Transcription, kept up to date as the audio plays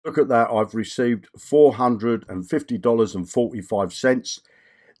Look at that, I've received $450.45.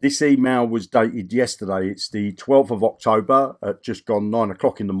 This email was dated yesterday. It's the 12th of October at just gone 9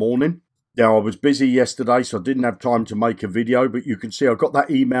 o'clock in the morning. Now, I was busy yesterday, so I didn't have time to make a video, but you can see I got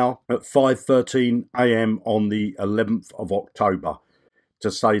that email at 5:13 a.m. on the 11th of October to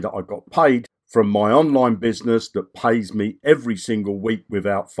say that I got paid from my online business that pays me every single week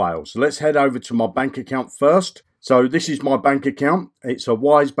without fail. So let's head over to my bank account first. So this is my bank account. It's a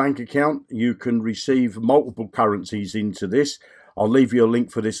Wise bank account. You can receive multiple currencies into this. I'll leave you a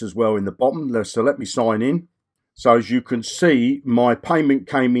link for this as well in the bottom. So let me sign in. So as you can see, my payment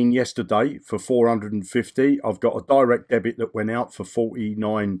came in yesterday for $450. I've got a direct debit that went out for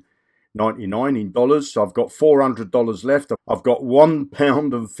 $49.99 in dollars. So I've got $400 left. I've got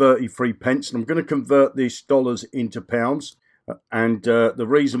 £1.33, and I'm going to convert these dollars into pounds. And the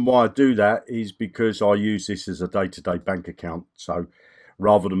reason why I do that is because I use this as a day-to-day bank account. So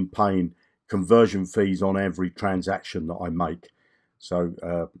rather than paying conversion fees on every transaction that I make. So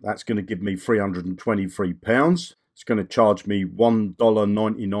that's going to give me £323. It's going to charge me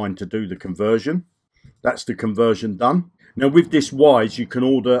 $1.99 to do the conversion. That's the conversion done. Now with this Wise, you can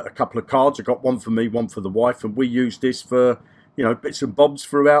order a couple of cards. I got one for me, one for the wife, and we use this for, you know, bits and bobs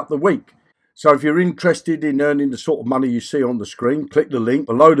throughout the week. So if you're interested in earning the sort of money you see on the screen, click the link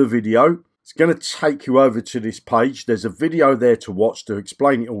below the video. It's going to take you over to this page. There's a video there to watch to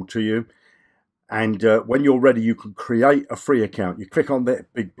explain it all to you. And when you're ready, you can create a free account. You click on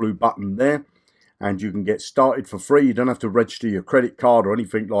that big blue button there and you can get started for free. You don't have to register your credit card or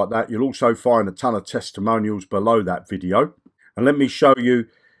anything like that. You'll also find a ton of testimonials below that video. And let me show you,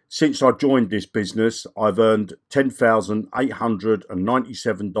 since I joined this business, I've earned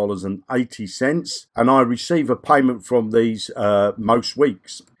 $10,897.80. And I receive a payment from these most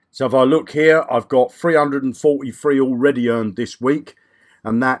weeks. So if I look here, I've got 343 already earned this week.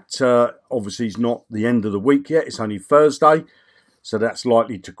 And that obviously is not the end of the week yet. It's only Thursday, so that's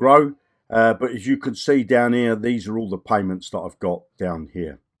likely to grow. But as you can see down here, these are all the payments that I've got down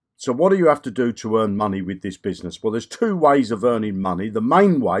here. So what do you have to do to earn money with this business? Well, there's two ways of earning money. The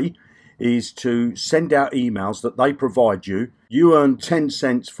main way is to send out emails that they provide you. You earn 10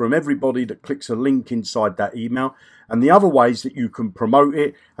 cents from everybody that clicks a link inside that email. And the other way is that you can promote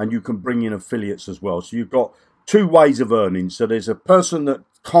it and you can bring in affiliates as well. So you've got two ways of earning. So there's a person that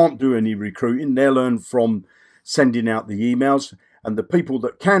can't do any recruiting. They'll earn from sending out the emails. And the people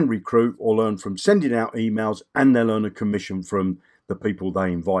that can recruit will earn from sending out emails, and they'll earn a commission from the people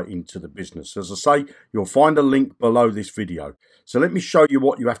they invite into the business. As I say, you'll find a link below this video. So let me show you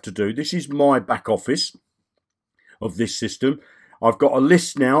what you have to do. This is my back office of this system. I've got a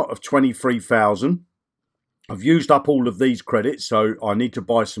list now of 23,000. I've used up all of these credits, so I need to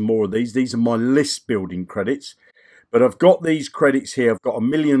buy some more of these. These are my list building credits. But I've got these credits here. I've got 1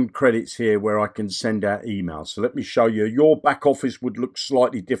 million credits here where I can send out emails. So let me show you. Your back office would look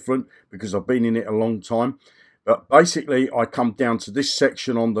slightly different because I've been in it a long time. But basically, I come down to this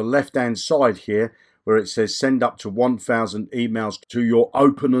section on the left-hand side here where it says send up to 1,000 emails to your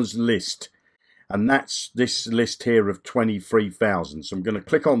openers list. And that's this list here of 23,000. So I'm going to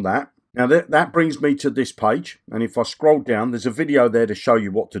click on that. Now that brings me to this page. And if I scroll down, there's a video there to show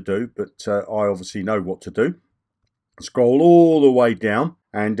you what to do. But I obviously know what to do. Scroll all the way down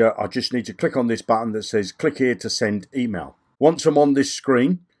and I just need to click on this button that says click here to send email. Once I'm on this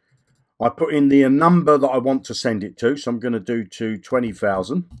screen, I put in the number that I want to send it to. So I'm going to do to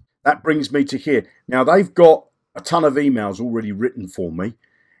 20,000. That brings me to here. Now they've got a ton of emails already written for me.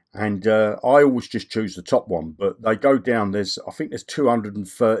 And I always just choose the top one. But they go down. I think there's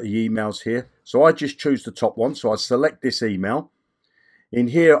 230 emails here. So I just choose the top one. So I select this email. In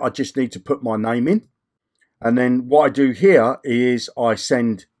here, I just need to put my name in. And then what I do here is I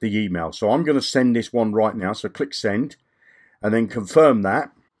send the email. So I'm going to send this one right now. So click send and then confirm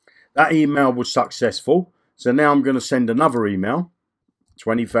that. That email was successful. So now I'm going to send another email,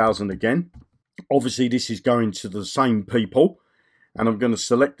 20,000 again. Obviously, this is going to the same people. And I'm going to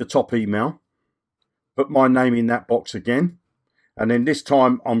select the top email, put my name in that box again. And then this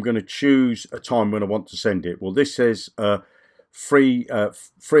time I'm going to choose a time when I want to send it. Well, this says 3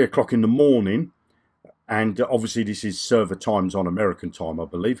 o'clock in the morning. And obviously this is server times on American time, I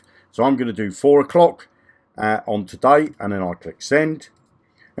believe. So I'm going to do 4 o'clock on today. And then I click send.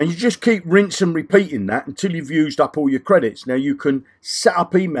 And you just keep rinse and repeating that until you've used up all your credits. Now you can set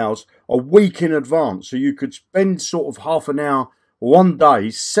up emails a week in advance. So you could spend sort of half an hour, 1 day,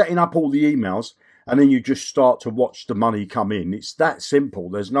 setting up all the emails. And then you just start to watch the money come in. It's that simple.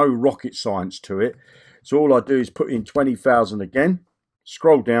 There's no rocket science to it. So all I do is put in 20,000 again.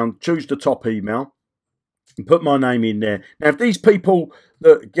 Scroll down, choose the top email. and put my name in there. Now, if these people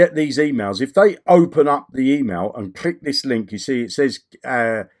that get these emails, if they open up the email and click this link, you see it says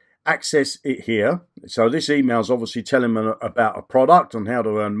access it here. So this email is obviously telling them about a product and how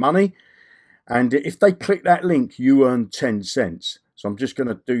to earn money. And if they click that link, you earn 10 cents. So I'm just going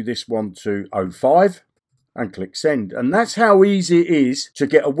to do this one to 05 and click send. And that's how easy it is to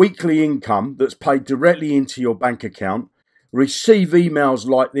get a weekly income that's paid directly into your bank account, receive emails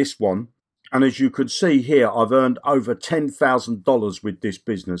like this one. And as you can see here, I've earned over $10,000 with this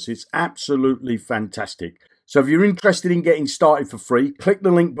business. It's absolutely fantastic. So if you're interested in getting started for free, click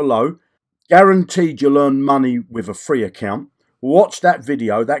the link below. Guaranteed you'll earn money with a free account. Watch that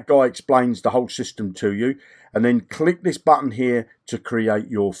video. That guy explains the whole system to you. And then click this button here to create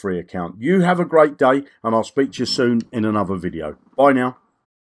your free account. You have a great day, and I'll speak to you soon in another video. Bye now.